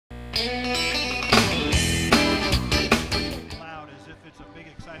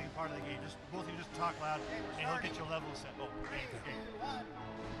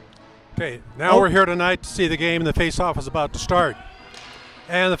Okay, now we're here tonight to see the game, and the face-off is about to start.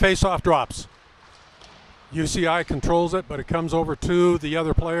 And the face-off drops. UCI controls it, but it comes over to the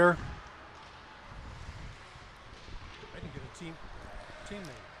other player. I didn't get a team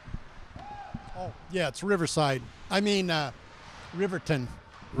name. Oh, yeah, it's Riverside. Riverton.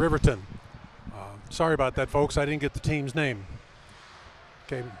 Riverton. Sorry about that, folks. I didn't get the team's name.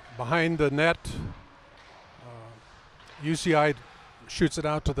 Okay, behind the net, UCI shoots it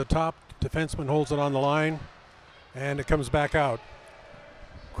out to the top. Defenseman holds it on the line, and it comes back out.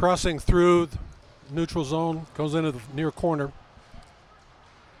 Crossing through the neutral zone, goes into the near corner.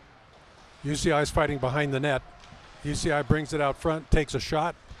 UCI is fighting behind the net. UCI brings it out front, takes a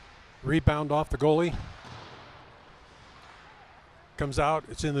shot, rebound off the goalie. Comes out,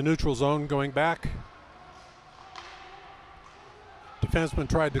 it's in the neutral zone, going back. Defenseman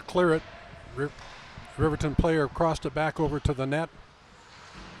tried to clear it. Riverton player crossed it back over to the net.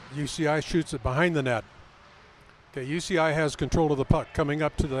 UCI shoots it behind the net. Okay, UCI has control of the puck, coming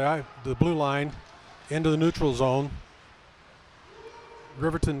up to the blue line, into the neutral zone.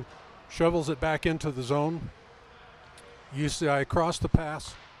 Riverton shovels it back into the zone. UCI across the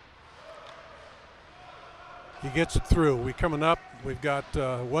pass. He gets it through. We're coming up. We've got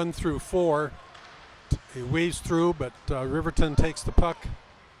 1 through 4. He weaves through, but Riverton takes the puck.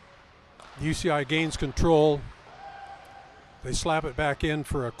 UCI gains control. They slap it back in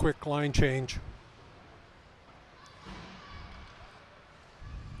for a quick line change.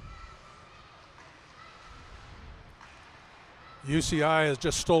 UCI has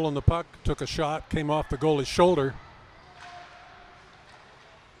just stolen the puck, took a shot, came off the goalie's shoulder.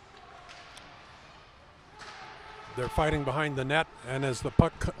 They're fighting behind the net, and as the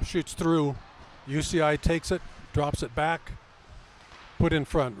puck shoots through, UCI takes it, drops it back, put in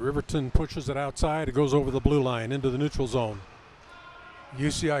front. Riverton pushes it outside. It goes over the blue line into the neutral zone.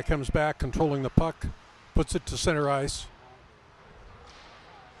 UCI comes back, controlling the puck, puts it to center ice.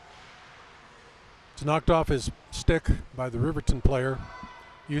 It's knocked off his stick by the Riverton player.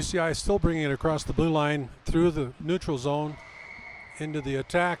 UCI is still bringing it across the blue line through the neutral zone into the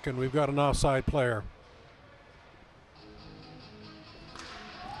attack, and we've got an offside player.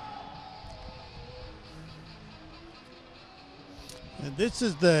 And this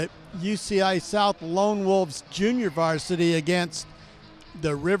is the UCI South Lone Wolves Junior Varsity against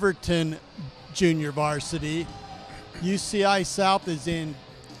the Riverton Junior Varsity. UCI South is in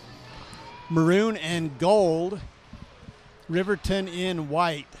maroon and gold. Riverton in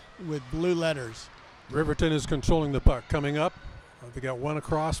white with blue letters. Riverton is controlling the puck. Coming up, they got one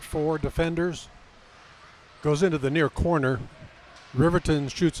across, 4 defenders. Goes into the near corner. Riverton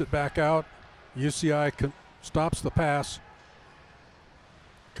shoots it back out. UCI stops the pass.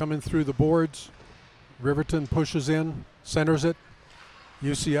 Coming through the boards. Riverton pushes in, centers it.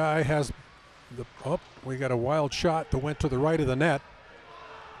 UCI has we got a wild shot that went to the right of the net.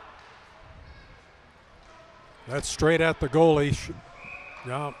 That's straight at the goalie.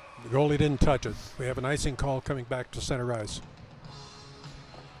 No, the goalie didn't touch it. We have an icing call coming back to center ice.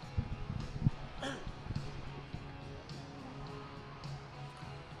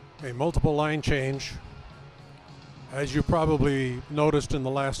 A multiple line change. As you probably noticed in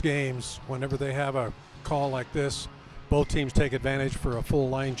the last games, whenever they have a call like this, both teams take advantage for a full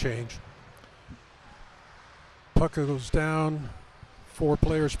line change. Puck goes down. 4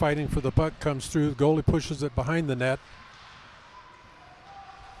 players fighting for the puck, comes through. The goalie pushes it behind the net.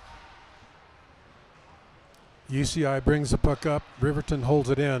 UCI brings the puck up. Riverton holds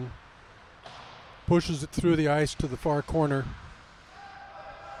it in. Pushes it through the ice to the far corner.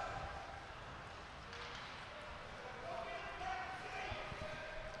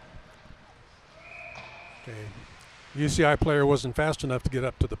 Okay. UCI player wasn't fast enough to get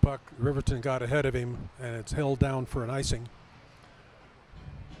up to the puck. Riverton got ahead of him, and it's held down for an icing.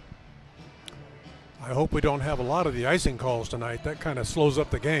 I hope we don't have a lot of the icing calls tonight. That kind of slows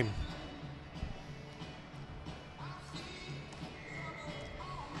up the game.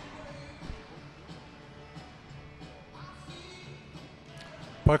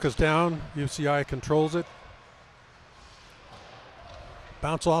 Puck is down. UCI controls it.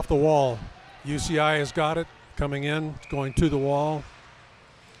 Bounce off the wall. UCI has got it. Coming in. It's going to the wall.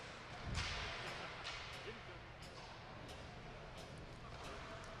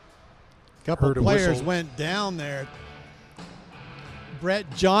 Couple of players went down there. Brett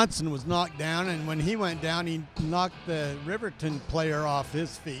Johnson was knocked down, and when he went down, he knocked the Riverton player off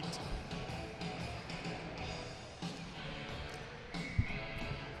his feet.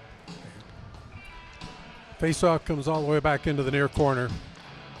 Faceoff comes all the way back into the near corner.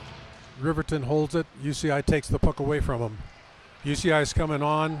 Riverton holds it. UCI takes the puck away from him. UCI's coming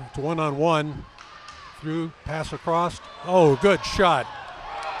on. It's one-on-one. Through, pass across. Oh, good shot.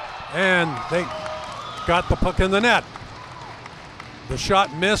 And they got the puck in the net. The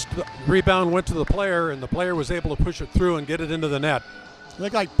shot missed, the rebound went to the player, and the player was able to push it through and get it into the net.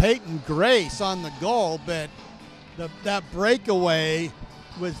 Looked like Peyton Grace on the goal, but that breakaway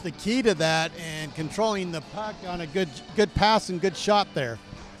was the key to that, and controlling the puck on a good pass and good shot there.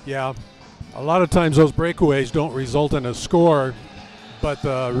 Yeah, a lot of times those breakaways don't result in a score, but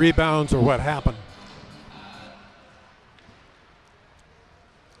the rebounds are what happened.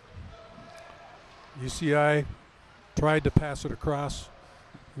 UCI tried to pass it across,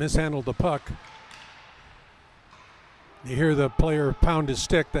 mishandled the puck. You hear the player pound his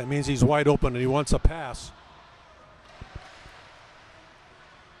stick. That means he's wide open and he wants a pass.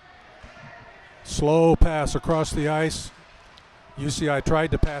 Slow pass across the ice. UCI tried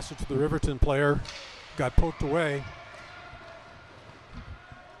to pass it to the Riverton player, got poked away.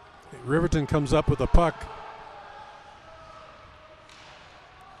 Riverton comes up with the puck.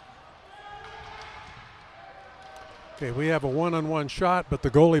 Okay, we have a one-on-one shot, but the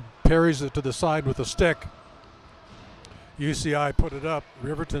goalie parries it to the side with a stick. UCI put it up.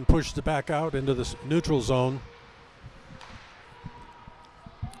 Riverton pushed it back out into the neutral zone.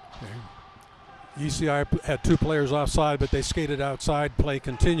 Okay. UCI had two players offside, but they skated outside. Play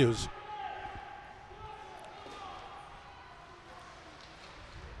continues.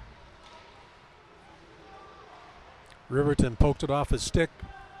 Riverton poked it off his stick,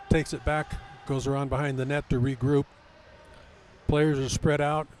 takes it back, goes around behind the net to regroup. Players are spread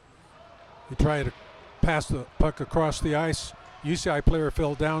out. They try to pass the puck across the ice. UCI player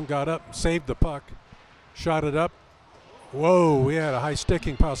fell down, got up, saved the puck, shot it up. Whoa, we had a high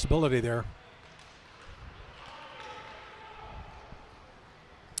sticking possibility there.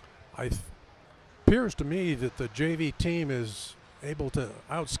 It appears to me that the JV team is able to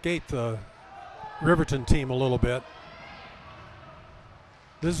outskate the Riverton team a little bit.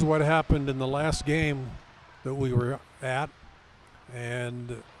 This is what happened in the last game that we were at.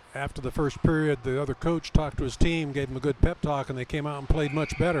 And after the first period, the other coach talked to his team, gave them a good pep talk, and they came out and played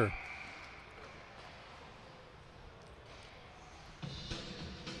much better.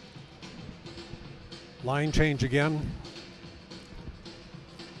 Line change again.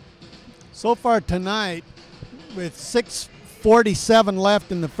 So far tonight, with 6:47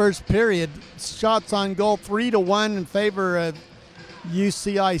 left in the first period, shots on goal 3-1 in favor of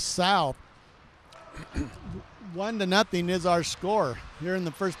UCI South. 1-0 is our score here in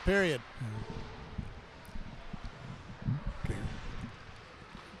the first period. Okay.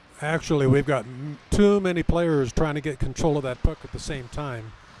 Actually, we've got too many players trying to get control of that puck at the same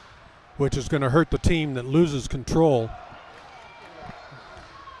time, which is going to hurt the team that loses control.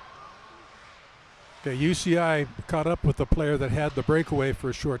 Okay, UCI caught up with the player that had the breakaway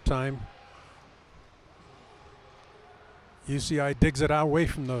for a short time. UCI digs it out away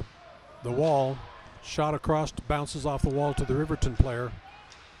from the wall. Shot across, bounces off the wall to the Riverton player.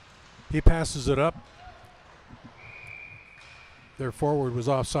 He passes it up. Their forward was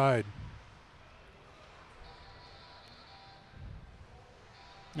offside.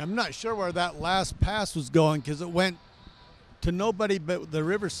 I'm not sure where that last pass was going because it went to nobody but the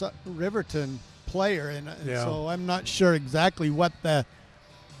Riverton player, and yeah. So I'm not sure exactly what that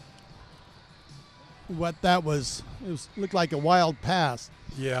was. It looked like a wild pass.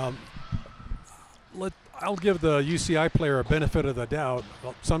 Yeah. I'll give the UCI player a benefit of the doubt.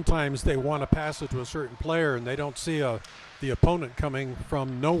 Sometimes they want to pass it to a certain player and they don't see the opponent coming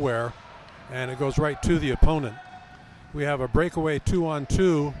from nowhere, and it goes right to the opponent. We have a breakaway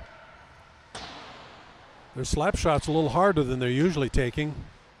 2-on-2. Their slap shot's a little harder than they're usually taking.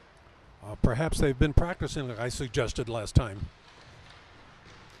 Perhaps they've been practicing like I suggested last time.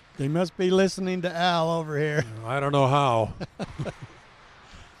 They must be listening to Al over here. I don't know how.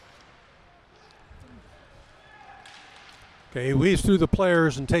 Okay, he weaves through the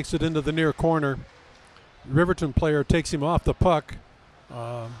players and takes it into the near corner. Riverton player takes him off the puck.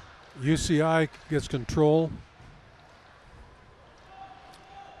 UCI gets control.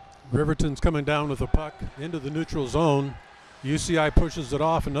 Riverton's coming down with the puck into the neutral zone. UCI pushes it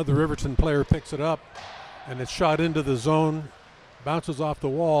off. Another Riverton player picks it up, and it's shot into the zone, bounces off the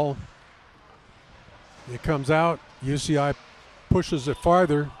wall. It comes out. UCI pushes it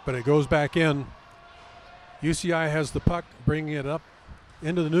farther, but it goes back in. UCI has the puck, bringing it up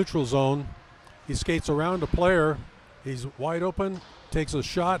into the neutral zone. He skates around a player. He's wide open, takes a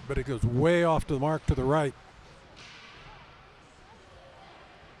shot, but it goes way off to the mark to the right.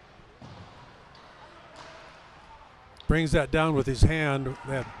 Brings that down with his hand.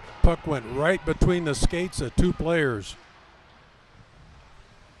 That puck went right between the skates of two players.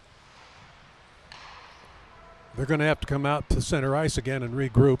 They're going to have to come out to center ice again and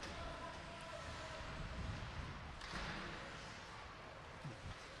regroup.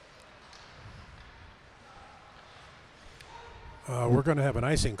 We're going to have an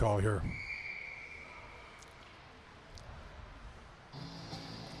icing call here.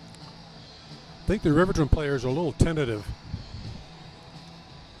 I think the Riverton players are a little tentative.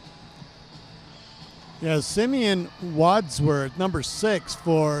 Yeah, Simeon Wadsworth, number 6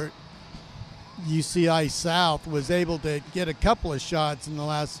 for UCI South, was able to get a couple of shots in the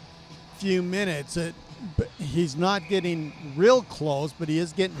last few minutes. He's not getting real close, but he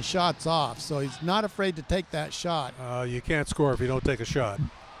is getting shots off, so he's not afraid to take that shot. You can't score if you don't take a shot.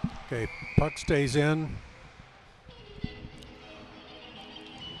 Okay, puck stays in.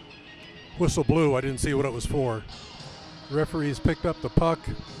 Whistle blew. I didn't see what it was for. Referees picked up the puck,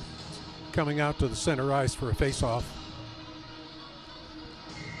 coming out to the center ice for a face-off.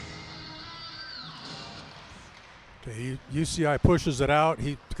 Okay, UCI pushes it out.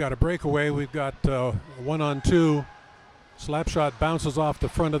 He got a breakaway. We've got 1-on-2. Slap shot bounces off the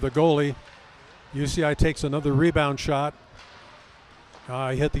front of the goalie. UCI takes another rebound shot.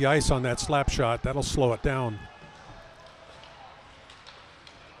 He hit the ice on that slap shot. That'll slow it down.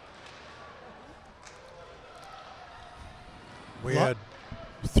 We had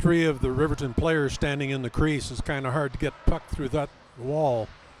 3 of the Riverton players standing in the crease. It's kind of hard to get puck through that wall.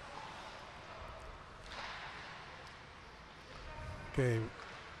 Okay.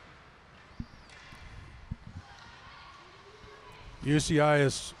 UCI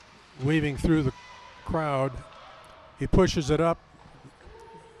is weaving through the crowd. He pushes it up.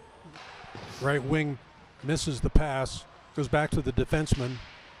 Right wing misses the pass. Goes back to the defenseman.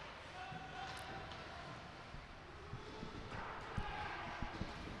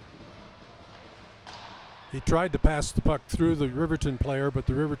 He tried to pass the puck through the Riverton player, but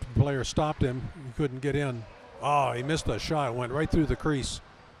the Riverton player stopped him. He couldn't get in. Oh, he missed a shot. It went right through the crease.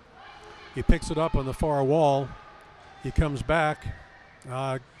 He picks it up on the far wall. He comes back.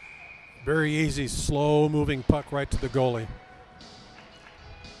 Very easy, slow-moving puck right to the goalie.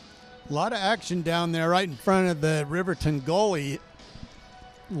 A lot of action down there right in front of the Riverton goalie.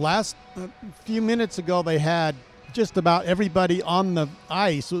 A few minutes ago, they had just about everybody on the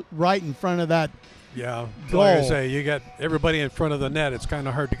ice right in front of that goal. Like I say, you got everybody in front of the net. It's kind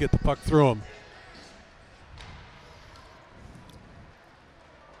of hard to get the puck through them.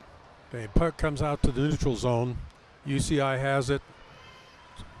 Okay, puck comes out to the neutral zone. UCI has it.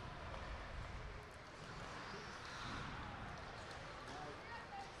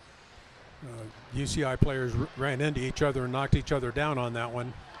 UCI players ran into each other and knocked each other down on that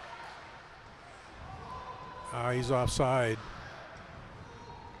one. He's offside.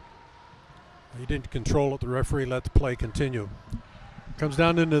 He didn't control it. The referee let the play continue. Comes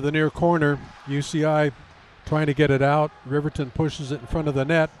down into the near corner. UCI trying to get it out. Riverton pushes it in front of the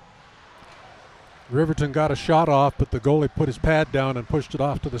net. Riverton got a shot off, but the goalie put his pad down and pushed it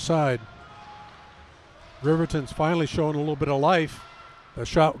off to the side. Riverton's finally showing a little bit of life. The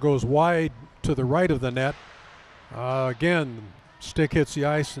shot goes wide to the right of the net. Again, stick hits the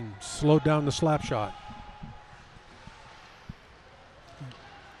ice and slowed down the slap shot.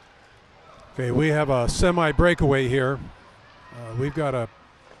 Okay, we have a semi-breakaway here. We've got a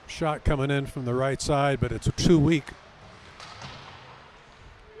shot coming in from the right side, but it's too weak.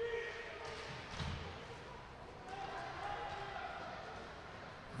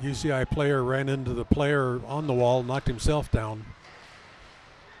 UCI player ran into the player on the wall, knocked himself down.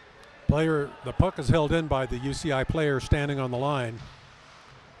 The puck is held in by the UCI player standing on the line.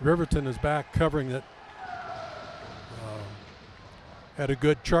 Riverton is back covering it. Had a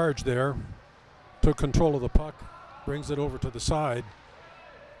good charge there. Took control of the puck, brings it over to the side.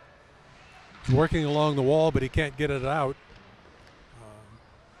 He's working along the wall, but he can't get it out.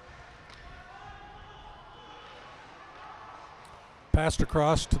 Passed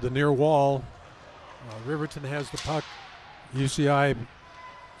across to the near wall. Riverton has the puck. UCI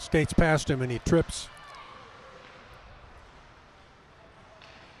skates past him and he trips.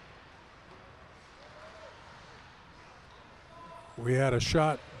 We had a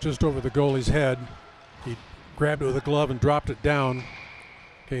shot just over the goalie's head. He grabbed it with a glove and dropped it down.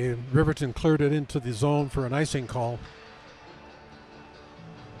 Okay, Riverton cleared it into the zone for an icing call.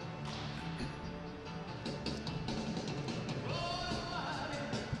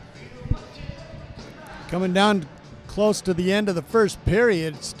 Coming down close to the end of the first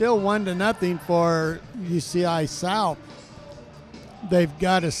period, still 1-0 for UCI South. They've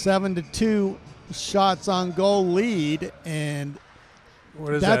got a 7-2 shots on goal lead, and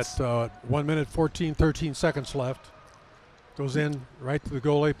what is that? 1 minute 13 seconds left. Goes in right to the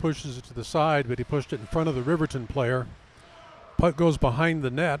goalie, pushes it to the side, but he pushed it in front of the Riverton player. Puck goes behind the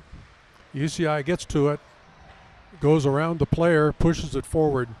net. UCI gets to it, goes around the player, pushes it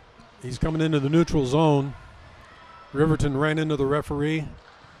forward. He's coming into the neutral zone. Riverton ran into the referee.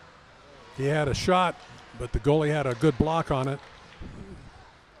 He had a shot, but the goalie had a good block on it.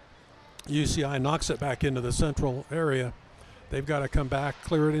 UCI knocks it back into the central area. They've got to come back,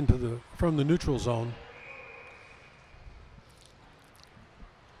 clear it into from the neutral zone.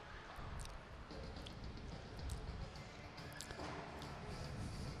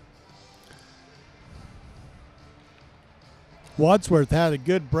 Wadsworth had a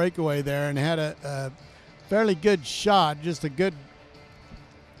good breakaway there and had a fairly good shot, just a good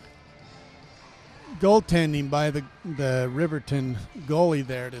goaltending by the Riverton goalie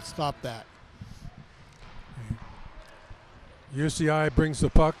there to stop that. UCI brings the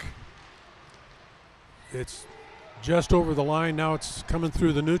puck. It's just over the line. Now it's coming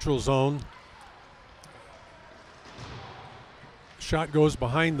through the neutral zone. Shot goes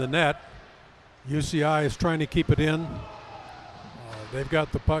behind the net. UCI is trying to keep it in. They've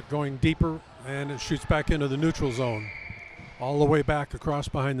got the puck going deeper, and it shoots back into the neutral zone. All the way back across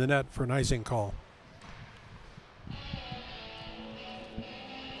behind the net for an icing call.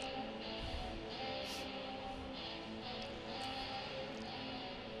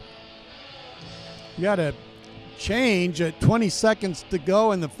 You got a change at 20 seconds to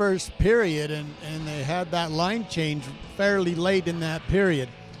go in the first period, and they had that line change fairly late in that period.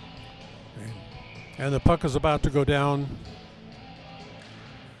 And the puck is about to go down.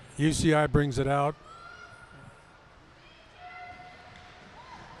 UCI brings it out.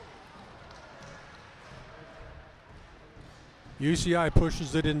 UCI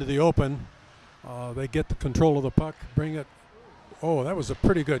pushes it into the open. They get the control of the puck, bring it. Oh, that was a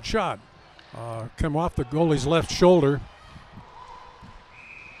pretty good shot. Come off the goalie's left shoulder.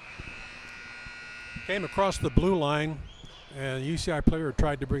 Came across the blue line, and the UCI player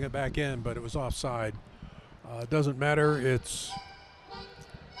tried to bring it back in, but it was offside. It doesn't matter. It's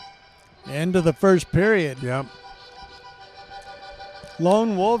end of the first period. Yeah.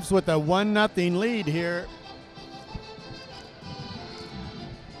 Lone Wolves with a 1-0 lead here.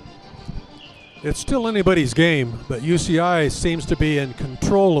 It's still anybody's game, but UCI seems to be in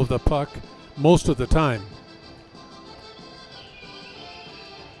control of the puck most of the time.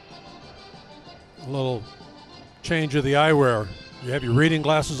 A little change of the eyewear. You have your reading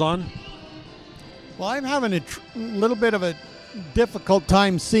glasses on? Well, I'm having a little bit of a difficult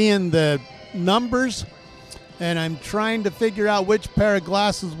time seeing the numbers, and I'm trying to figure out which pair of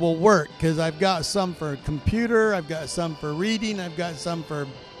glasses will work, because I've got some for computer, I've got some for reading, I've got some for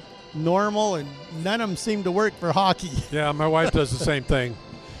normal, and none of them seem to work for hockey. Yeah, my wife does the same thing.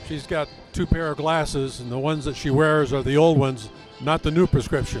 She's got 2 pair of glasses, and the ones that she wears are the old ones, not the new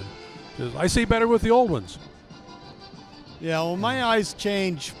prescription. She says, I see better with the old ones. Yeah, well, my eyes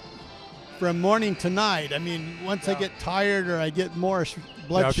change from morning to night. I mean, once I get tired or I get more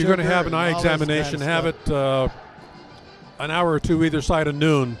blood sugar. If you're going to have an eye examination, have it an hour or 2 either side of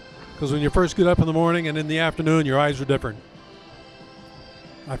noon, because when you first get up in the morning and in the afternoon, your eyes are different.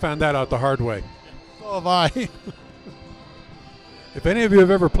 I found that out the hard way. So have I. If any of you have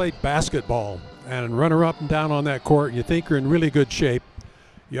ever played basketball and run up and down on that court and you think you're in really good shape,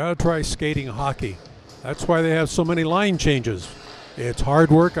 you ought to try skating hockey. That's why they have so many line changes. It's hard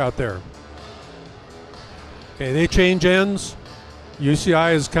work out there. Okay, they change ends.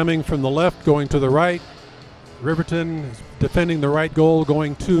 UCI is coming from the left, going to the right. Riverton is defending the right goal,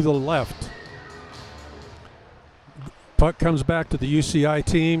 going to the left. Puck comes back to the UCI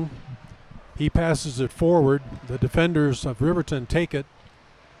team. He passes it forward. The defenders of Riverton take it.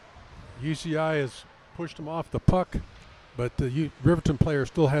 UCI has pushed him off the puck, but the Riverton player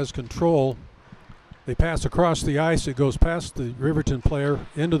still has control. They pass across the ice. It goes past the Riverton player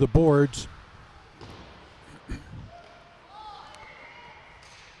into the boards.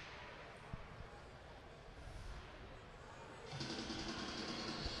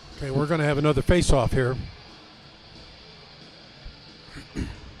 Okay, we're going to have another face-off here.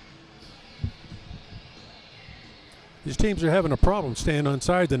 These teams are having a problem staying on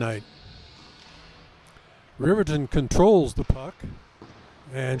side tonight. Riverton controls the puck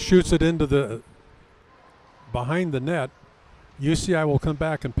and shoots it into behind the net. UCI will come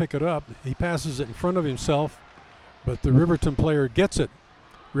back and pick it up. He passes it in front of himself, but the Riverton player gets it.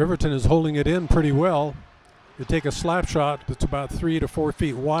 Riverton is holding it in pretty well. They take a slap shot that's about 3 to 4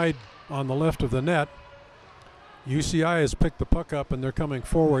 feet wide on the left of the net. UCI has picked the puck up and they're coming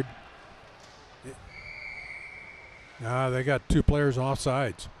forward. They got 2 players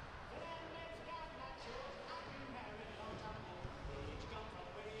offsides.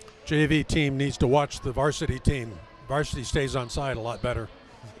 JV team needs to watch the varsity team. Varsity stays on side a lot better.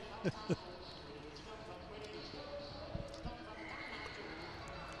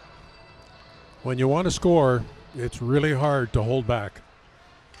 When you want to score, it's really hard to hold back.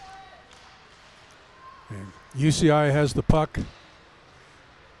 And UCI has the puck.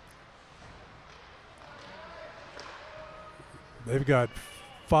 They've got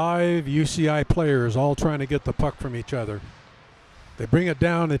 5 UCI players all trying to get the puck from each other. They bring it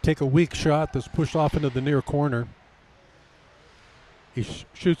down, they take a weak shot that's pushed off into the near corner. He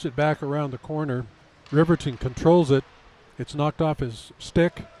shoots it back around the corner. Riverton controls it. It's knocked off his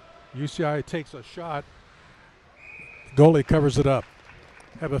stick. UCI takes a shot. Goalie covers it up.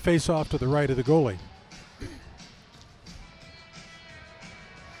 Have a face-off to the right of the goalie.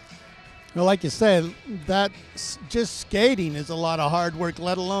 Well, like you said, that just skating is a lot of hard work,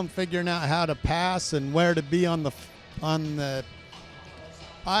 let alone figuring out how to pass and where to be on the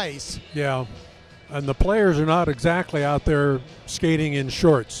ice. Yeah, and the players are not exactly out there skating in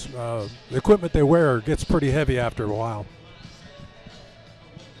shorts. The equipment they wear gets pretty heavy after a while.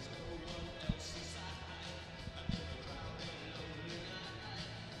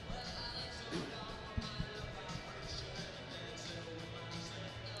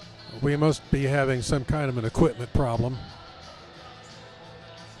 We must be having some kind of an equipment problem.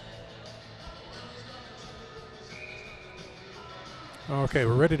 Okay,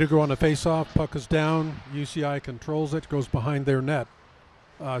 we're ready to go on the face-off. Puck is down. UCI controls it, goes behind their net.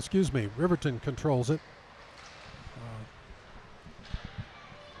 Riverton controls it.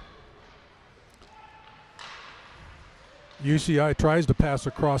 UCI tries to pass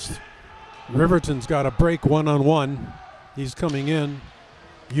across. Riverton's got a break one-on-one. He's coming in.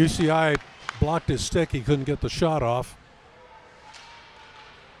 UCI blocked his stick. He couldn't get the shot off.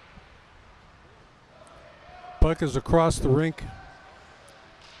 Puck is across the rink.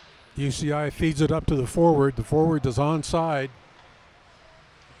 UCI feeds it up to the forward. The forward is onside.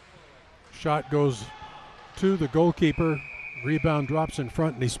 Shot goes to the goalkeeper. Rebound drops in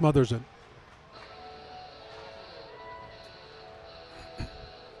front and he smothers it.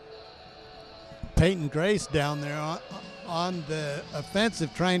 Peyton Grace down there on the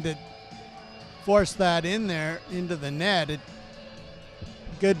offensive, trying to force that in there into the net.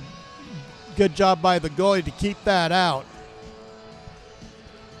 Good job by the goalie to keep that out.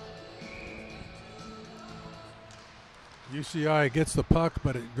 UCI gets the puck,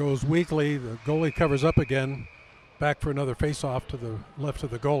 but it goes weakly. The goalie covers up again. Back for another face-off to the left of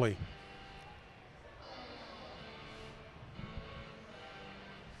the goalie.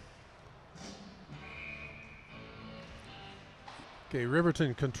 Okay,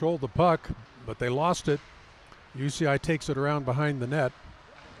 Riverton controlled the puck, but they lost it. UCI takes it around behind the net.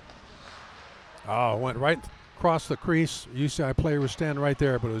 Oh, went right across the crease. UCI player was standing right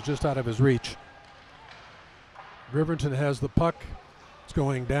there, but it was just out of his reach. Riverton has the puck. It's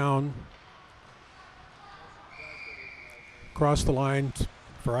going down. Across the line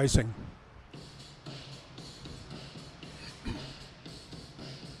for icing.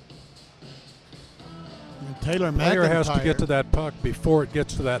 Taylor Player has to McIntyre get to that puck before it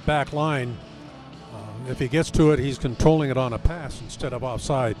gets to that back line. If he gets to it, he's controlling it on a pass instead of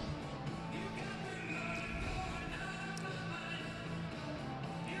offside.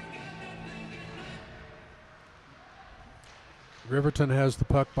 Riverton has the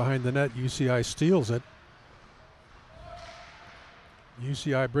puck behind the net. UCI steals it.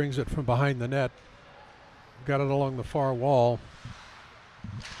 UCI brings it from behind the net. Got it along the far wall.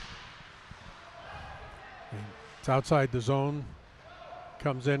 It's outside the zone.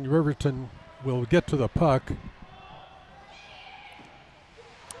 Comes in. Riverton will get to the puck.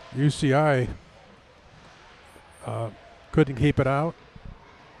 UCI couldn't keep it out.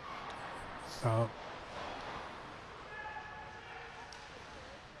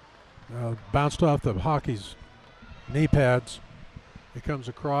 Bounced off the hockey's knee pads. It comes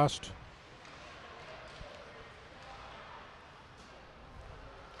across.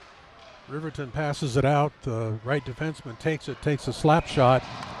 Riverton passes it out. The right defenseman takes it, takes a slap shot,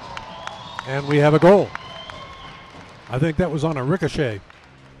 and we have a goal. I think that was on a ricochet.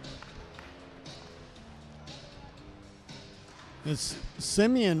 It's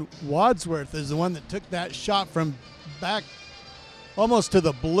Simeon Wadsworth is the one that took that shot from back almost to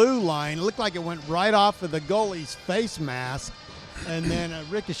the blue line. It looked like it went right off of the goalie's face mask, and then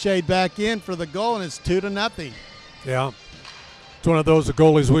ricocheted back in for the goal, and it's 2-0. Yeah. It's one of those the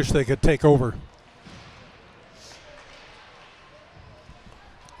goalies wish they could take over.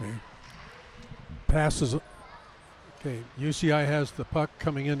 Okay. Passes. Okay, UCI has the puck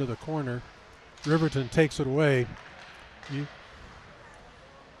coming into the corner. Riverton takes it away.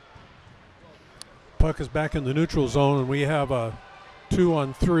 puck is back in the neutral zone, and we have a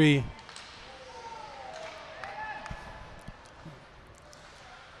 2-on-3.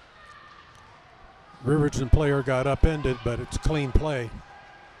 Riverton player got upended, but it's clean play.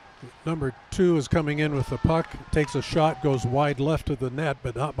 Number 2 is coming in with the puck, takes a shot, goes wide left of the net,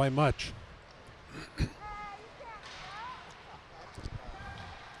 but not by much.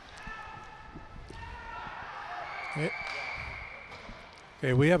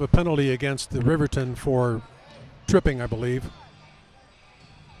 Okay, we have a penalty against the Riverton for tripping, I believe.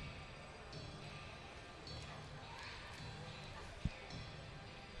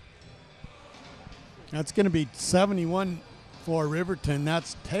 That's going to be 71 for Riverton.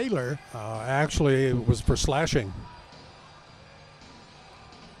 That's Taylor. Actually, it was for slashing.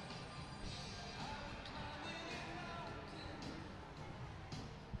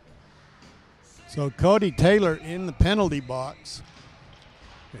 So Cody Taylor in the penalty box.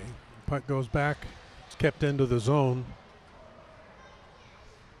 Okay, puck goes back. It's kept into the zone.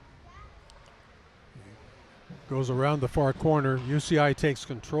 Goes around the far corner. UCI takes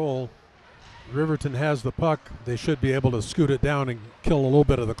control. Riverton has the puck. They should be able to scoot it down and kill a little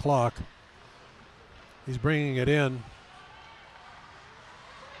bit of the clock. He's bringing it in.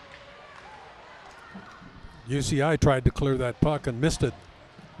 UCI tried to clear that puck and missed it.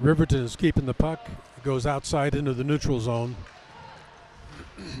 Riverton is keeping the puck. It goes outside into the neutral zone.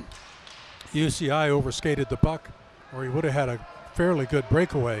 UCI overskated the puck, or he would have had a fairly good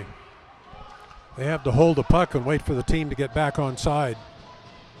breakaway. They have to hold the puck and wait for the team to get back on side.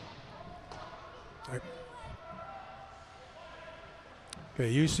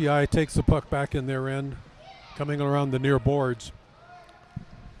 Okay, UCI takes the puck back in their end, coming around the near boards.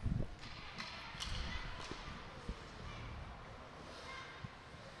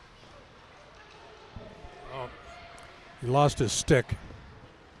 Oh, he lost his stick.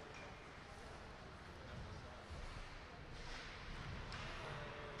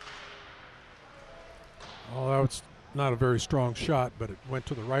 Oh, that was not a very strong shot, but it went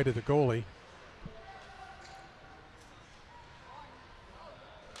to the right of the goalie.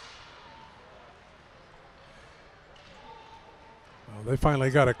 They finally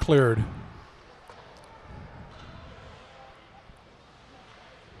got it cleared.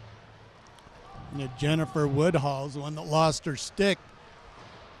 And Jennifer Woodhall's the one that lost her stick.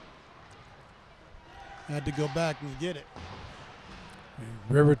 Had to go back and get it.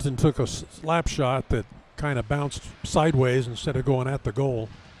 Riverton took a slap shot that kind of bounced sideways instead of going at the goal.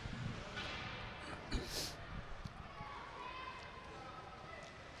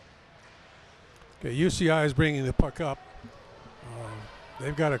 Okay, UCI is bringing the puck up.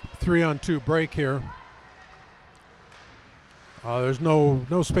 They've got a 3-on-2 break here. There's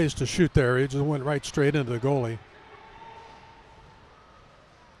no space to shoot there. He just went right straight into the goalie.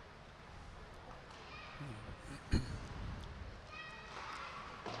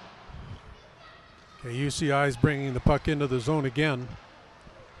 Okay, UCI is bringing the puck into the zone again.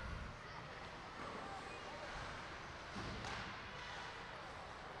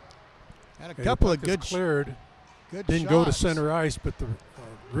 Had a couple of good cleared. Good Didn't shots. go to center ice, but the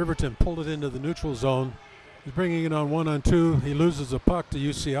Riverton pulled it into the neutral zone. He's bringing it on 1-on-2. He loses the puck to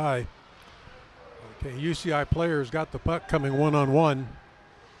UCI. Okay, UCI players got the puck coming 1-on-1.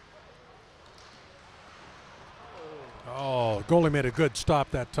 Oh, goalie made a good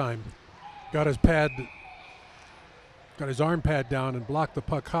stop that time. Got his arm pad down and blocked the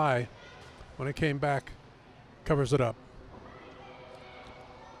puck high. When it came back, covers it up.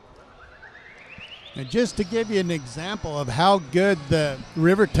 And just to give you an example of how good the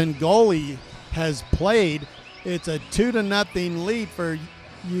Riverton goalie has played, it's a 2-0 lead for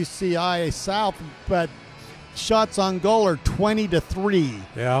UCI South, but shots on goal are 20-3.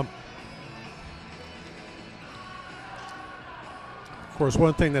 Yeah. Of course,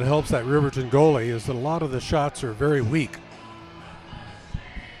 one thing that helps that Riverton goalie is that a lot of the shots are very weak.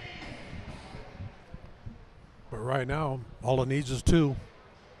 But right now, all it needs is 2.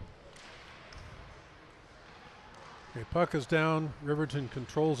 Okay, puck is down. Riverton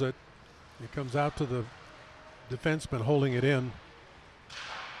controls it. It comes out to the defenseman holding it in.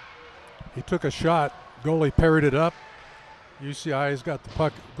 He took a shot. Goalie parried it up. UCI's got the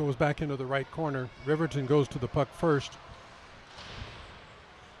puck, goes back into the right corner. Riverton goes to the puck first.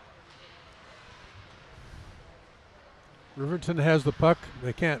 Riverton has the puck.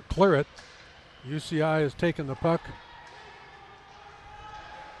 They can't clear it. UCI has taken the puck.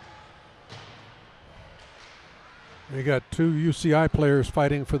 We got 2 UCI players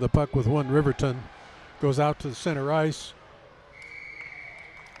fighting for the puck with 1 Riverton. Goes out to the center ice.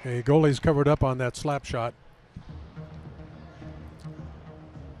 Okay, goalie's covered up on that slap shot.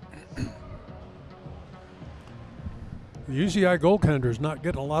 The UCI goaltender's not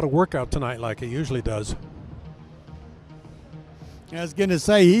getting a lot of workout tonight like he usually does. I was going to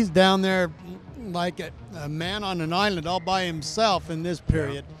say, he's down there like a man on an island all by himself in this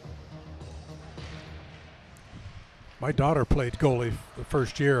period. Yeah. My daughter played goalie the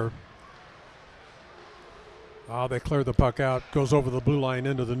first year. They clear the puck out, goes over the blue line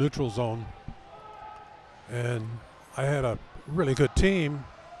into the neutral zone. And I had a really good team,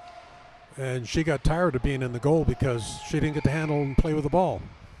 and she got tired of being in the goal because she didn't get to handle and play with the ball.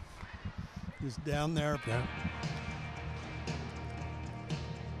 Just down there. Yeah.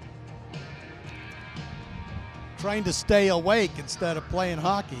 Trying to stay awake instead of playing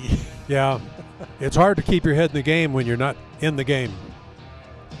hockey. Yeah. It's hard to keep your head in the game when you're not in the game.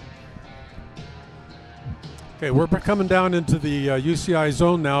 Okay, we're coming down into the UCI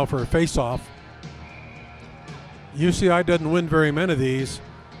zone now for a face-off. UCI doesn't win very many of these.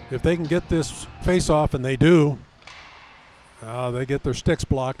 If they can get this face-off, and they do, they get their sticks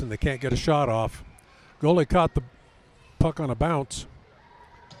blocked and they can't get a shot off. Goalie caught the puck on a bounce.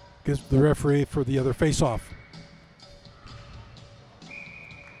 Gives the referee for the other face-off.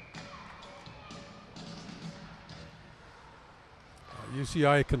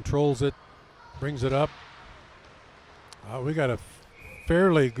 UCI controls it, brings it up. We got a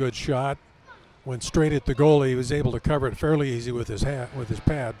fairly good shot. Went straight at the goalie. He was able to cover it fairly easy with his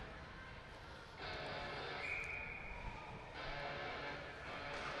pad.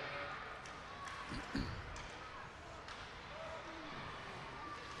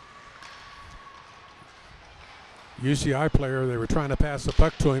 UCI player, they were trying to pass the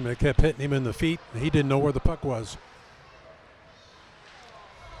puck to him. They kept hitting him in the feet, and he didn't know where the puck was.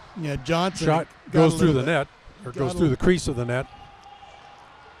 Yeah, Johnson shot goes through the net, or goes through the crease of the net.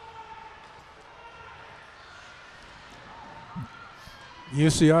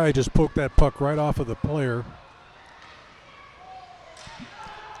 UCI just poked that puck right off of the player.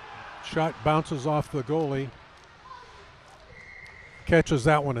 Shot bounces off the goalie. Catches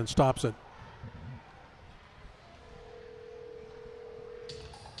that one and stops it.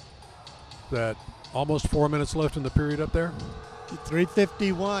 That almost 4 minutes left in the period up there.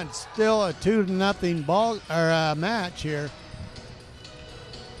 3:51, still a 2-0 ball or match here.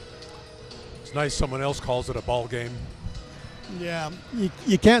 It's nice someone else calls it a ball game. Yeah,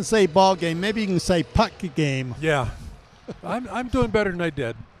 you can't say ball game. Maybe you can say puck game. Yeah, I'm doing better than I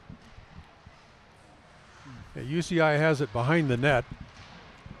did. Yeah, UCI has it behind the net.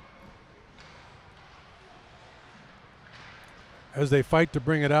 As they fight to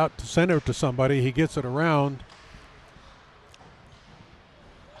bring it out to center to somebody, he gets it around.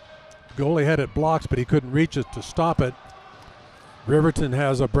 Goalie had it blocked, but he couldn't reach it to stop it. Riverton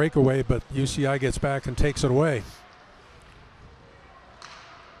has a breakaway, but UCI gets back and takes it away.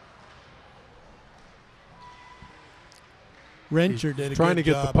 Rencher did a trying good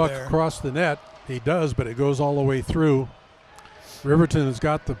to get job the puck there. across the net. He does, but it goes all the way through. Riverton has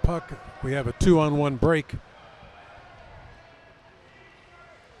got the puck. We have a 2-on-1 break.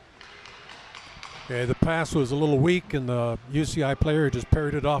 Okay, the pass was a little weak, and the UCI player just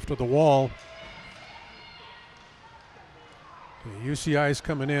parried it off to the wall. Okay, UCI is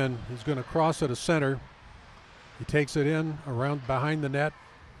coming in. He's going to cross it to center. He takes it in around behind the net.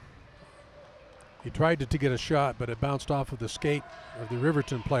 He tried to get a shot, but it bounced off of the skate of the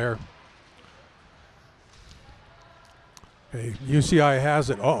Riverton player. Okay, UCI has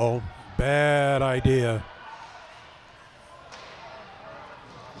it. Uh-oh, bad idea.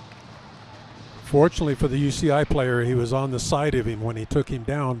 Fortunately for the UCI player, he was on the side of him when he took him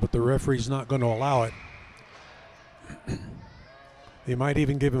down, but the referee's not going to allow it. He might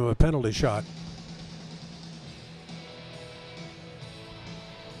even give him a penalty shot.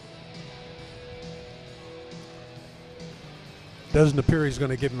 Doesn't appear he's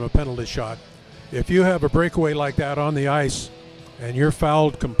going to give him a penalty shot. If you have a breakaway like that on the ice and you're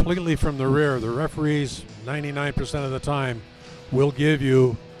fouled completely from the rear, the referees 99% of the time will give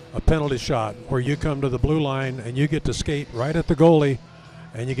you a penalty shot where you come to the blue line and you get to skate right at the goalie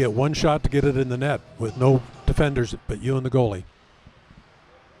and you get one shot to get it in the net with no defenders but you and the goalie.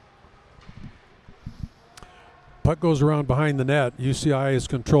 Puck goes around behind the net. UCI is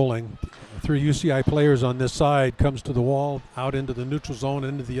controlling. 3 UCI players on this side, comes to the wall, out into the neutral zone,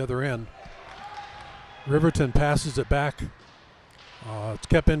 into the other end. Riverton passes it back. It's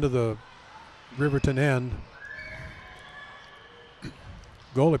kept into the Riverton end.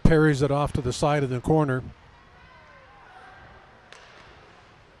 Goalie parries it off to the side of the corner.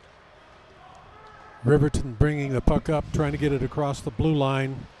 Riverton bringing the puck up, trying to get it across the blue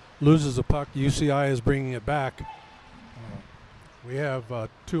line. Loses the puck. UCI is bringing it back. We have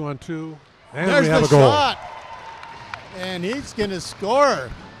 2-on-2, and There's we have the a goal. Shot. And he's going to score.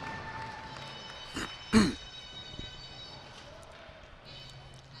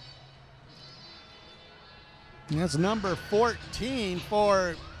 That's number 14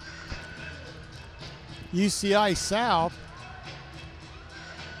 for UCI South.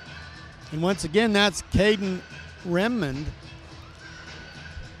 And once again, that's Caden Remond.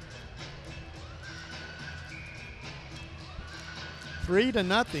 Three to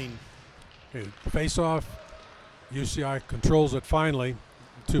nothing. Okay, face-off. UCI controls it finally.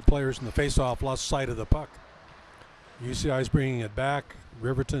 Two players in the face-off lost sight of the puck. UCI is bringing it back.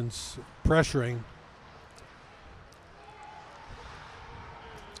 Riverton's pressuring.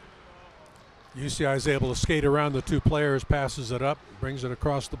 UCI is able to skate around the two players, passes it up, brings it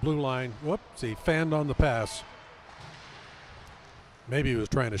across the blue line. Whoops, he fanned on the pass. Maybe he was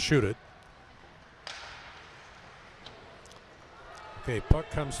trying to shoot it. Okay, puck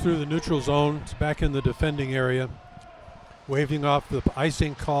comes through the neutral zone. It's back in the defending area. Waving off the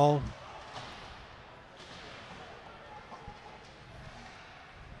icing call.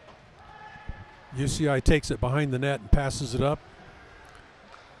 UCI takes it behind the net and passes it up.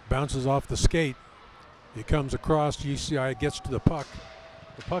 Bounces off the skate. He comes across. UCI gets to the puck.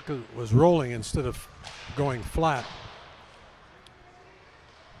 The puck was rolling instead of going flat.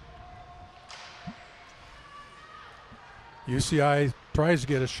 UCI tries to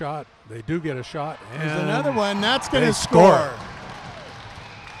get a shot. They do get a shot. And there's another one. That's going to score.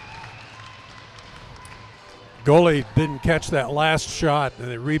 Goalie didn't catch that last shot,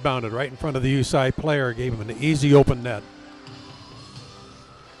 and it rebounded right in front of the UCI player. Gave him an easy open net.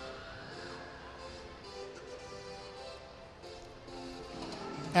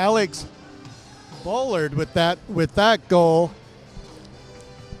 Alex Bullard with that goal.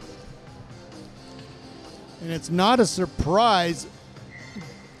 And it's not a surprise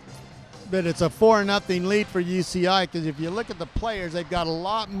that it's a 4-0 lead for UCI, because if you look at the players, they've got a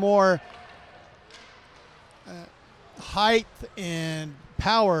lot more height and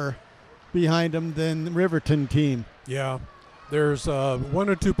power behind them than the Riverton team. Yeah, there's one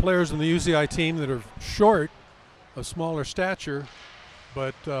or two players in the UCI team that are short, of smaller stature,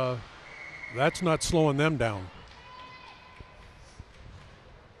 but that's not slowing them down.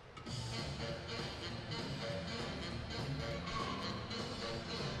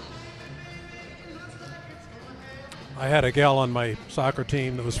 I had a gal on my soccer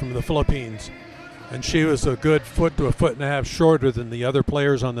team that was from the Philippines, and she was a good foot to a foot and a half shorter than the other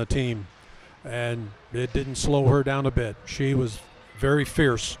players on the team, and it didn't slow her down a bit. She was very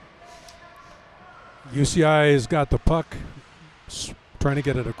fierce. UCI has got the puck, trying to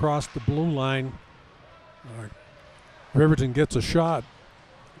get it across the blue line. Riverton gets a shot.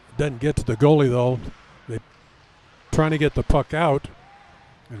 Doesn't get to the goalie, though. They're trying to get the puck out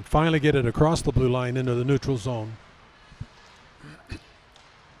and finally get it across the blue line into the neutral zone.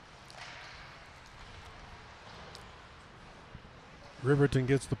 Riverton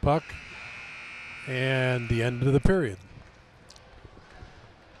gets the puck, and the end of the period.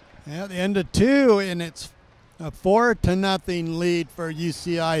 Yeah, the end of two, and it's a 4-0 lead for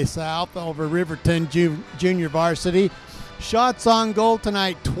UCI South over Riverton Junior Varsity. Shots on goal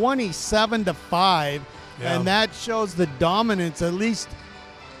tonight, 27-5, and that shows the dominance, at least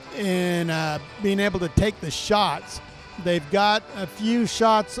in being able to take the shots. They've got a few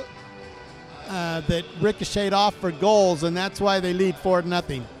shots that ricocheted off for goals, and that's why they lead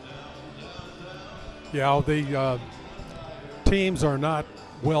 4-0. Yeah, the teams are not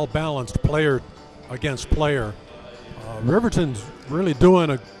well balanced player against player. Riverton's really doing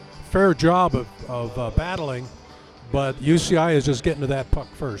a fair job of battling, but UCI is just getting to that puck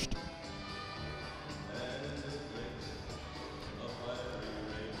first.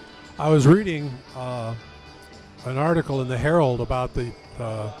 I was reading an article in the Herald about the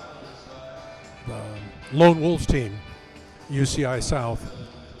Lone Wolves team, UCI South,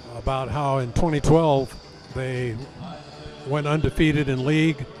 about how in 2012 they went undefeated in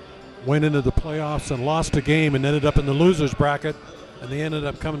league, went into the playoffs and lost a game and ended up in the losers bracket, and they ended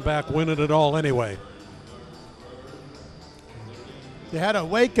up coming back winning it all anyway. They had a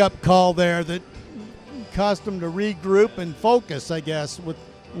wake-up call there that caused them to regroup and focus, I guess.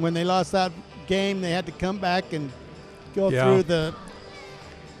 When they lost that game, they had to come back and go through the...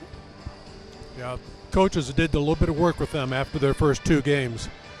 Yeah, coaches did a little bit of work with them after their first two games.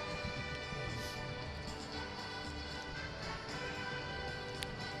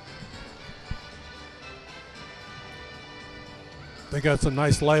 They got some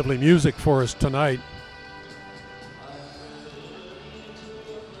nice lively music for us tonight.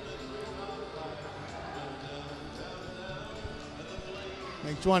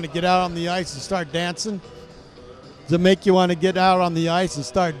 Makes you want to get out on the ice and start dancing. Does it make you want to get out on the ice and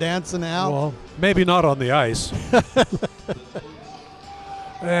start dancing out? Well, maybe not on the ice.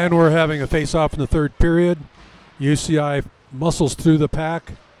 And we're having a face-off in the third period. UCI muscles through the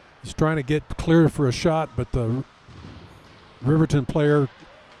pack. He's trying to get clear for a shot, but the Riverton player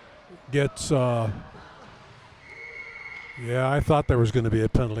gets, yeah, I thought there was going to be a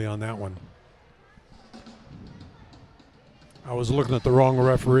penalty on that one. I was looking at the wrong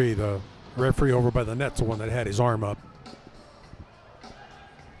referee. The referee over by the net's the one that had his arm up.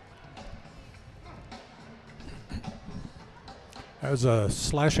 That was a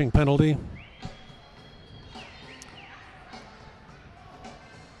slashing penalty.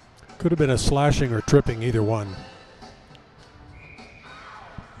 Could have been a slashing or tripping, either one.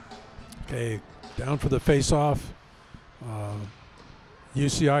 Okay, down for the face-off.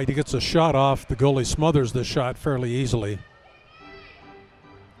 UCI gets a shot off. The goalie smothers the shot fairly easily.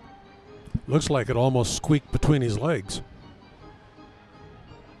 Looks like it almost squeaked between his legs.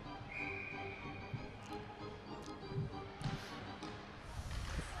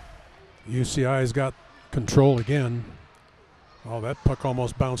 UCI's got control again. Oh, that puck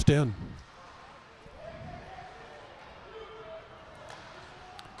almost bounced in.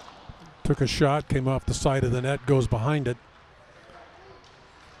 Took a shot, came off the side of the net, goes behind it.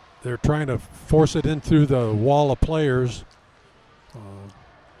 They're trying to force it in through the wall of players.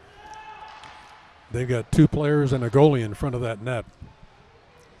 They've got two players and a goalie in front of that net.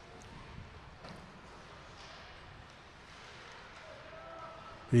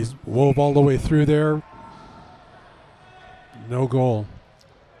 He's wove all the way through there. No goal.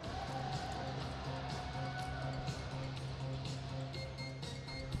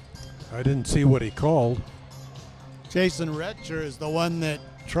 I didn't see what he called. Jason Retcher is the one that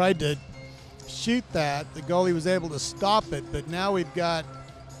tried to shoot that. The goalie was able to stop it, but now we got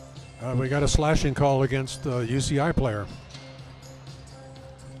a slashing call against the UCI player.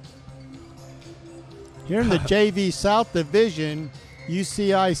 Here in the JV South Division,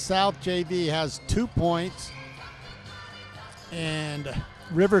 UCI South JV has 2 points, and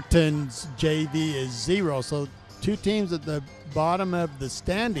Riverton's JV is 0. So two teams at the bottom of the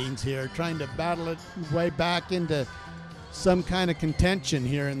standings here trying to battle it way back into some kind of contention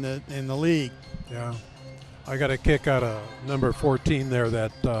here in the league. Yeah. I got a kick out of number 14 there,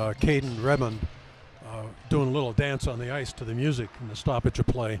 that Caden Redmond, doing a little dance on the ice to the music in the stoppage of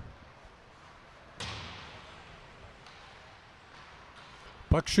play.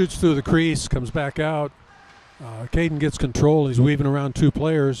 Puck shoots through the crease, comes back out. Caden gets control. He's weaving around two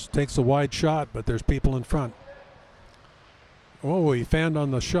players, takes a wide shot, but there's people in front. Oh, he fanned on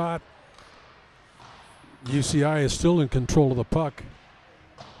the shot. UCI is still in control of the puck.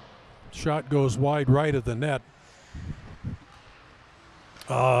 Shot goes wide right of the net.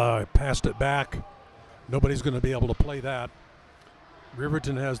 Passed it back. Nobody's going to be able to play that.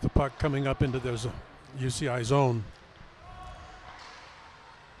 Riverton has the puck coming up into their UCI zone.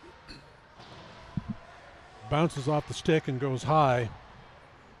 Bounces off the stick and goes high.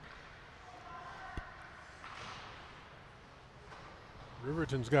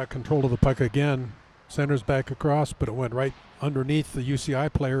 Riverton's got control of the puck again. Centers back across, but it went right underneath the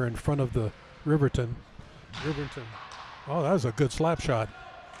UCI player in front of the Riverton. Oh, that was a good slap shot.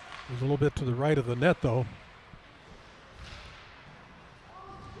 It was a little bit to the right of the net, though.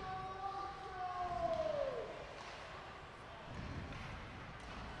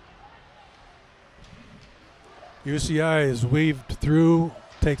 UCI is weaved through,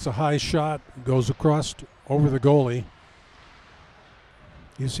 takes a high shot, goes across over the goalie.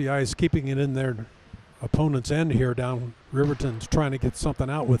 UCI is keeping it in their opponent's end here down. Riverton's trying to get something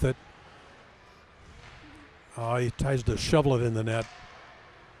out with it. He tries to shovel it in the net.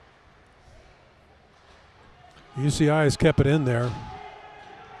 UCI has kept it in there.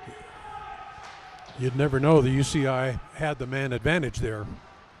 You'd never know the UCI had the man advantage there.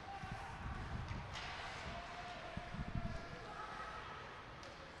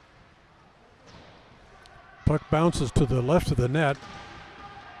 Puck bounces to the left of the net.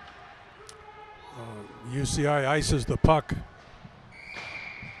 UCI ices the puck.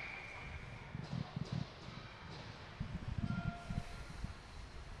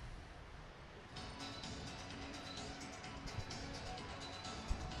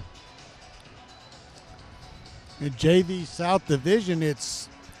 In JV South Division, it's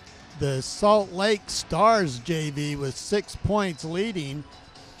the Salt Lake Stars JV with 6 points leading.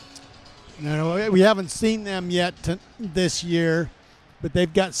 Now, we haven't seen them yet this year, but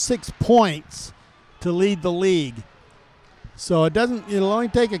they've got 6 points to lead the league. So it'll only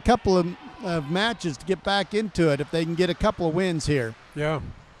take a couple of matches to get back into it if they can get a couple of wins here. Yeah.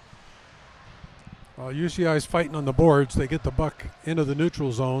 UCI's fighting on the boards. They get the puck into the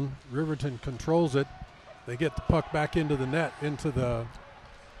neutral zone. Riverton controls it. They get the puck back into the net, into the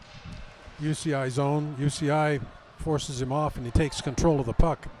UCI zone. UCI forces him off, and he takes control of the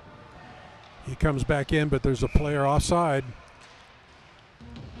puck. He comes back in, but there's a player offside.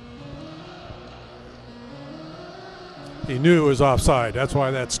 He knew it was offside. That's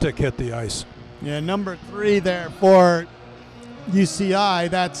why that stick hit the ice. Yeah, number 3 there for UCI.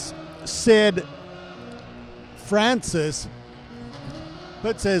 That's Sid Francis.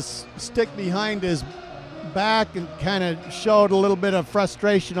 Puts his stick behind his back and kind of showed a little bit of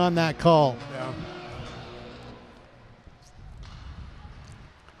frustration on that call. Yeah.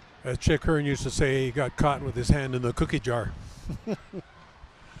 As Chick Hearn used to say, he got caught with his hand in the cookie jar.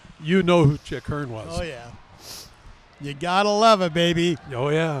 You know who Chick Hearn was. Oh, yeah. You gotta love it, baby. Oh,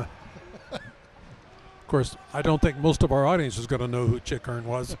 yeah. Of course, I don't think most of our audience is going to know who Chick Hearn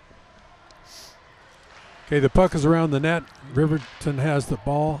was. Okay, the puck is around the net. Riverton has the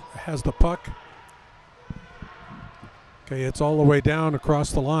ball, has the puck. Okay, it's all the way down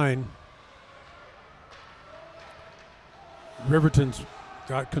across the line. Riverton's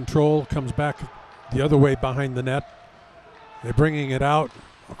got control, comes back the other way behind the net. They're bringing it out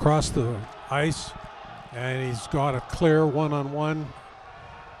across the ice, and he's got a clear one-on-one.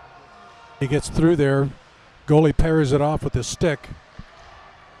 He gets through there. Goalie parries it off with his stick.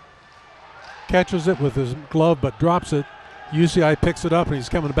 Catches it with his glove but drops it. UCI picks it up, and he's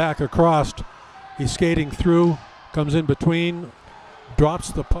coming back across. He's skating through, comes in between, drops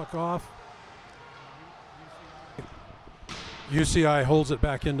the puck off. UCI holds it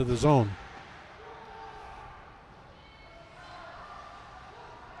back into the zone.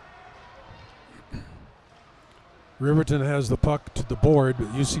 Riverton has the puck to the board,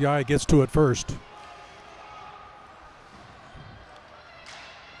 but UCI gets to it first.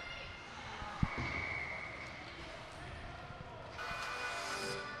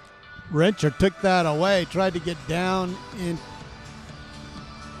 Rencher took that away, tried to get down and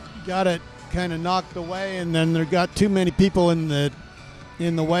got it kind of knocked away, and then there got too many people in the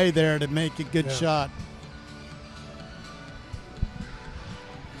way there to make a good shot.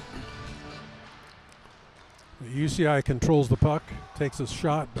 The UCI controls the puck, takes a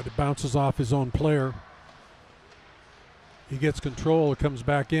shot, but it bounces off his own player. He gets control, comes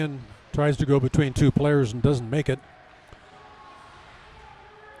back in, tries to go between two players and doesn't make it.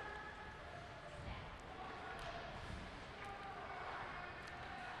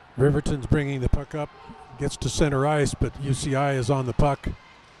 Riverton's bringing the puck up, gets to center ice, but UCI is on the puck,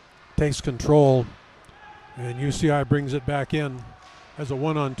 takes control, and UCI brings it back in as a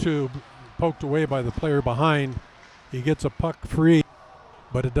 1-on-2, poked away by the player behind. He gets a puck free,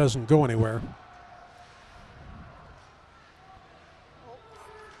 but it doesn't go anywhere.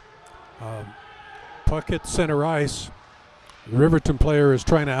 Puck hits center ice. The Riverton player is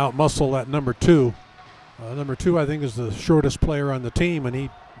trying to outmuscle that number 2. Number 2, I think, is the shortest player on the team, and he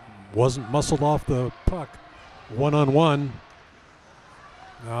wasn't muscled off the puck. 1-on-1.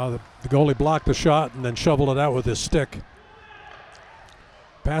 Now the goalie blocked the shot and then shoveled it out with his stick.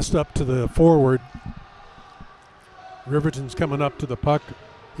 Passed up to the forward. Riverton's coming up to the puck.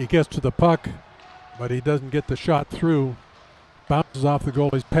 He gets to the puck, but he doesn't get the shot through. Bounces off the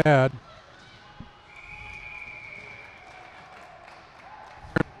goalie's pad.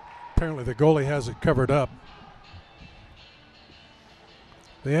 Apparently the goalie has it covered up.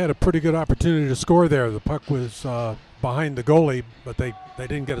 They had a pretty good opportunity to score there. The puck was behind the goalie, but they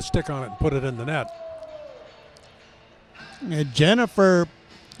didn't get a stick on it and put it in the net. And Jennifer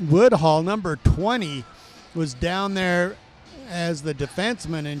Woodhall, number 20, was down there as the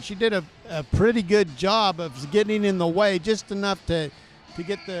defenseman, and she did a pretty good job of getting in the way, just enough to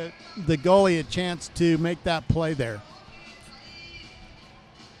get the goalie a chance to make that play there.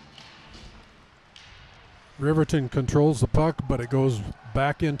 Riverton controls the puck, but it goes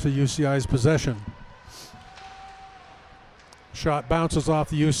back into UCI's possession. Shot bounces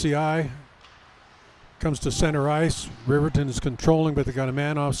off the UCI, comes to center ice. Riverton is controlling, but they got a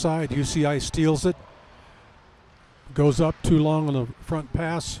man offside. UCI steals it. Goes up too long on the front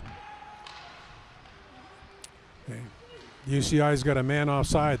pass. Okay. UCI's got a man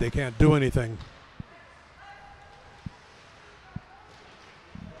offside. They can't do anything.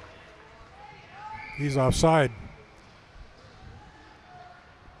 He's offside.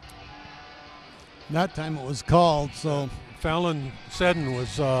 That time it was called, so. Fallon Seddon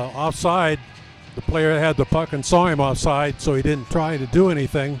was offside. The player had the puck and saw him offside, so he didn't try to do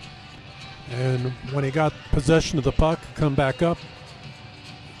anything. And when he got possession of the puck, come back up,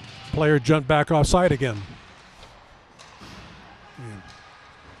 player jumped back offside again.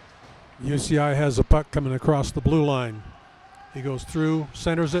 UCI has a puck coming across the blue line. He goes through,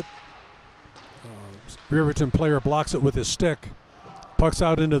 centers it. Riverton player blocks it with his stick. Puck's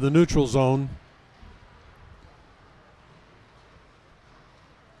out into the neutral zone.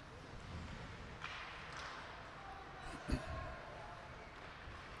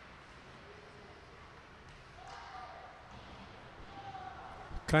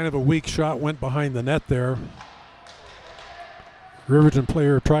 Kind of a weak shot went behind the net there. Riverton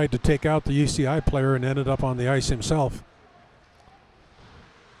player tried to take out the UCI player and ended up on the ice himself.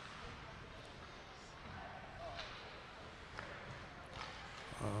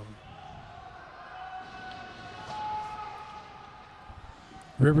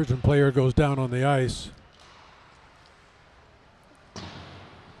 Riverton player goes down on the ice.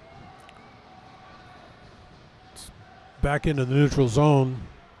 Back into the neutral zone.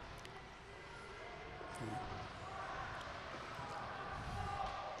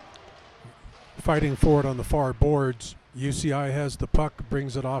 Fighting for it on the far boards. UCI has the puck,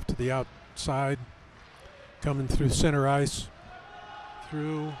 brings it off to the outside. Coming through center ice.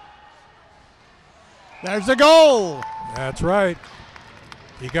 Through. There's a goal. That's right.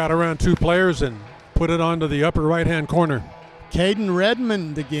 He got around two players and put it onto the upper right-hand corner. Caden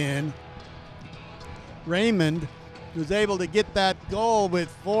Redmond again. Raymond was able to get that goal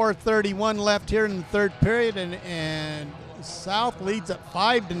with 4:31 left here in the third period, and South leads at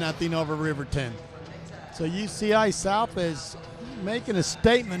 5-0 over Riverton. So UCI South is making a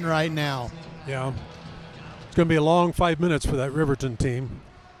statement right now. Yeah. It's going to be a long 5 minutes for that Riverton team.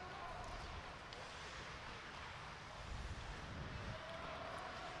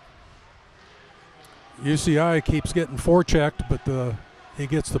 UCI keeps getting forechecked, but he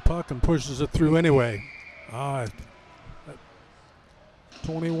gets the puck and pushes it through anyway.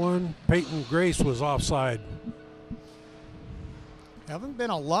 21, Peyton Grace was offside. Haven't been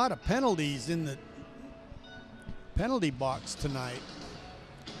a lot of penalties in the penalty box tonight.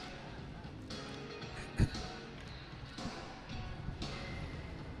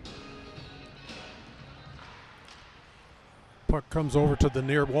 Puck comes over to the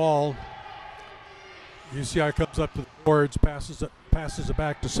near wall. UCI comes up to the boards, passes it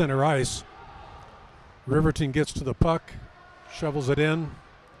back to center ice. Riverton gets to the puck, shovels it in.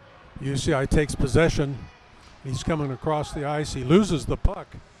 UCI takes possession. He's coming across the ice. He loses the puck.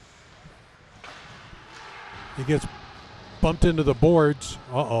 He gets bumped into the boards.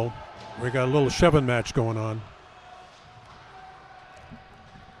 Uh-oh. We got a little shoving match going on.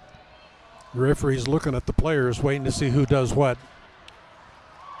 The referee's looking at the players, waiting to see who does what.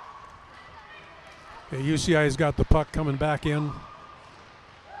 Okay, UCI's got the puck coming back in.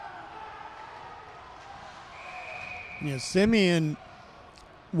 Yeah, Simeon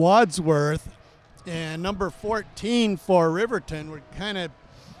Wadsworth and number 14 for Riverton were kind of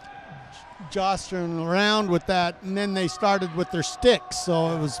jostling around with that, and then they started with their sticks,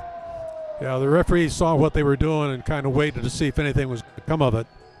 so it was... Yeah, the referee saw what they were doing and kind of waited to see if anything was going to come of it.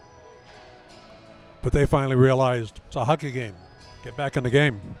 But they finally realized it's a hockey game. Get back in the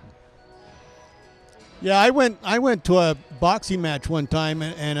game. Yeah, I went to a boxing match one time,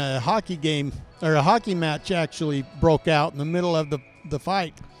 and a hockey game, or a hockey match actually broke out in the middle of the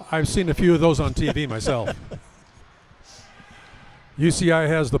fight. I've seen a few of those on TV myself. UCI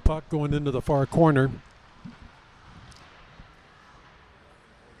has the puck going into the far corner.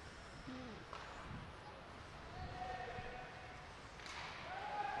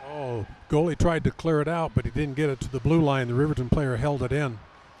 Oh, goalie tried to clear it out, but he didn't get it to the blue line. The Riverton player held it in.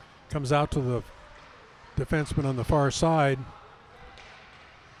 Comes out to the defenseman on the far side.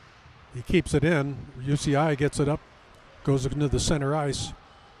 He keeps it in. UCI gets it up, goes into the center ice.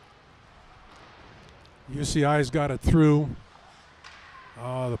 UCI's got it through.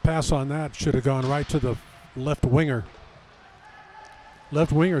 The pass on that should have gone right to the left winger.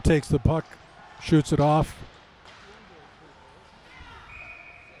 Left winger takes the puck, shoots it off.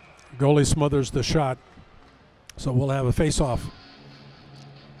 Goalie smothers the shot. So we'll have a face-off.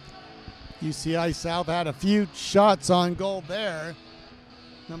 UCI South had a few shots on goal there.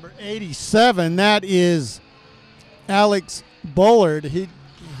 Number 87, that is Alex Bullard. He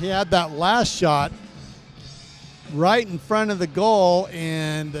had that last shot right in front of the goal,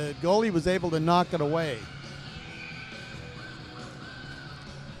 and the goalie was able to knock it away.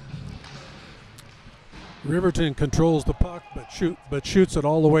 Riverton controls the puck, but shoots it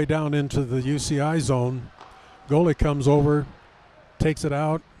all the way down into the UCI zone. Goalie comes over, takes it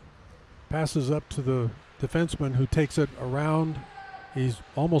out, passes up to the defenseman who takes it around. He's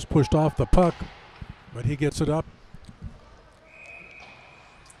almost pushed off the puck, but he gets it up.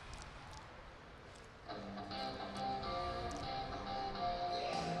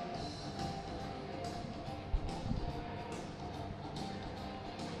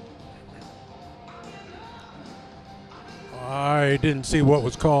 I didn't see what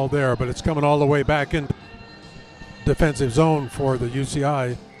was called there, but it's coming all the way back in defensive zone for the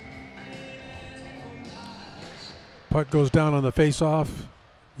UCI. Puck goes down on the face-off.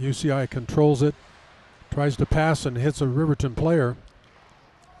 UCI controls it, tries to pass and hits a Riverton player.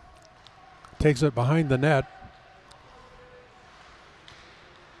 Takes it behind the net.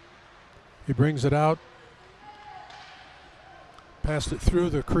 He brings it out. Passed it through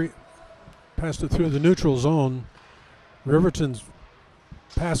the neutral zone. Riverton's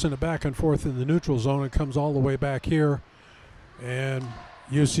passing it back and forth in the neutral zone. It comes all the way back here, and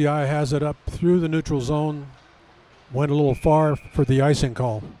UCI has it up through the neutral zone. Went a little far for the icing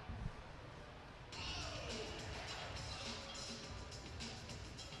call.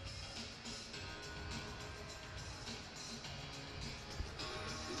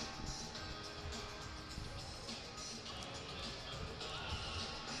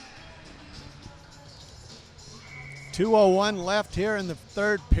 .201 left here in the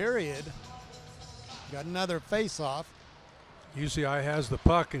third period. Got another face-off. UCI has the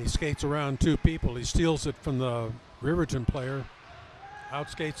puck and he skates around two people. He steals it from the Riverton player.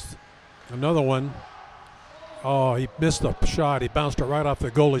 Outskates another one. Oh, he missed the shot. He bounced it right off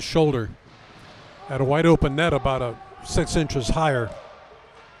the goalie's shoulder. Had a wide open net about 6 inches higher.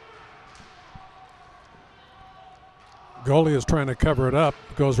 Goalie is trying to cover it up.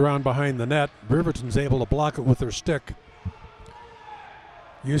 Goes around behind the net. Riverton's able to block it with their stick.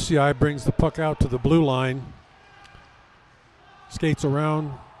 UCI brings the puck out to the blue line. Skates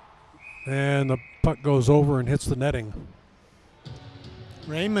around, and the puck goes over and hits the netting.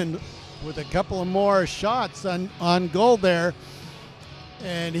 Raymond with a couple of more shots on goal there.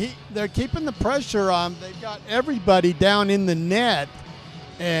 And they're keeping the pressure on. They've got everybody down in the net,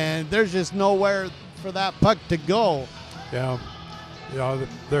 and there's just nowhere for that puck to go. Yeah,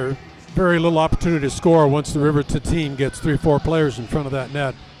 there's very little opportunity to score once the Riverton team gets 3-4 players in front of that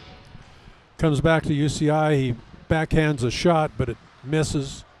net. Comes back to UCI. He backhands a shot, but it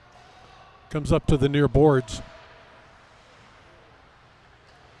misses. Comes up to the near boards.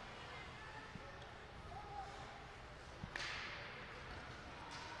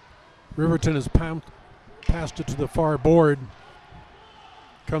 Riverton has passed it to the far board.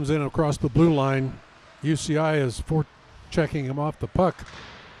 Comes in across the blue line. UCI is checking him off the puck.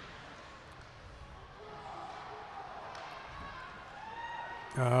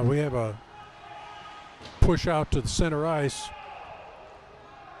 We have a push out to the center ice.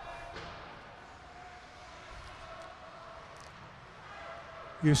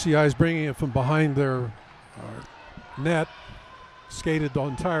 UCI is bringing it from behind their net. Skated the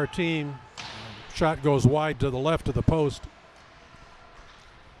entire team. Shot goes wide to the left of the post.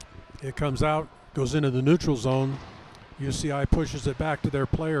 It comes out, goes into the neutral zone. UCI pushes it back to their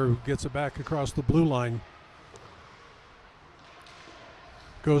player who gets it back across the blue line.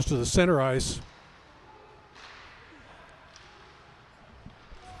 Goes to the center ice.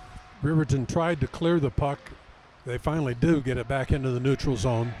 Riverton tried to clear the puck. They finally do get it back into the neutral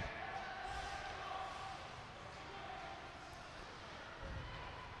zone.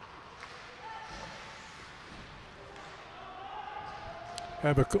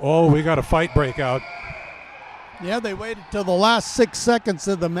 We got a fight break out. Yeah, they waited till the last 6 seconds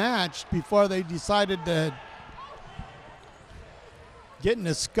of the match before they decided to get in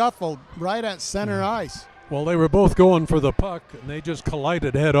a scuffle right at center ice. Well, they were both going for the puck, and they just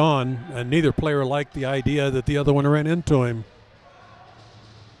collided head on, and neither player liked the idea that the other one ran into him.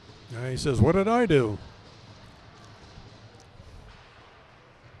 And he says, "What did I do?"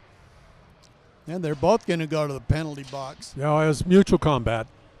 And they're both going to go to the penalty box. Yeah, it was mutual combat.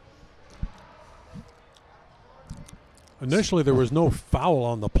 Initially, there was no foul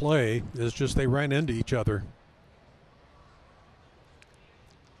on the play. It's just they ran into each other.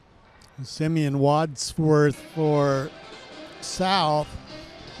 Simeon Wadsworth for South.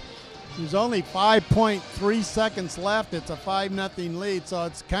 There's only 5.3 seconds left. It's a 5-0 lead, so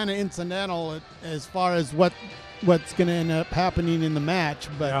it's kind of incidental as far as what's going to end up happening in the match.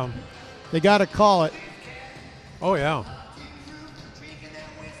 But yeah, they got to call it. Oh, yeah.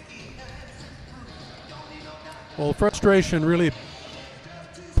 Well, frustration really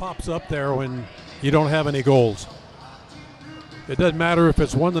pops up there when you don't have any goals. It doesn't matter if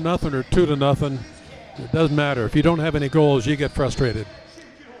it's 1-0 or 2-0. It doesn't matter. If you don't have any goals, you get frustrated.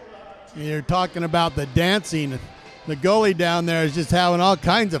 You're talking about the dancing. The goalie down there is just having all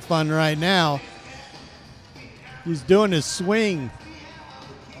kinds of fun right now. He's doing his swing.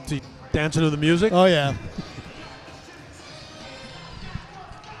 Is he dancing to the music? Oh, yeah.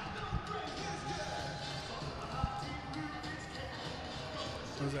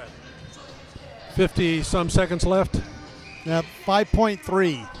 What is that? 50-some seconds left. Yep,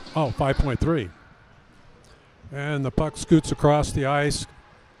 5.3. Oh, 5.3. And the puck scoots across the ice,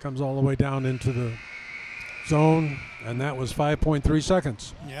 comes all the way down into the zone, and that was 5.3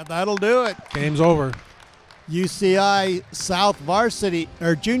 seconds. Yeah, that'll do it. Game's over. UCI South Varsity,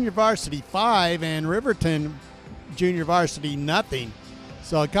 or Junior Varsity 5, and Riverton Junior Varsity nothing.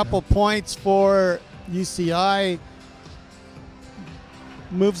 So a couple points for UCI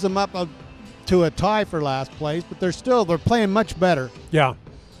moves them up to a tie for last place, but they're playing much better. Yeah.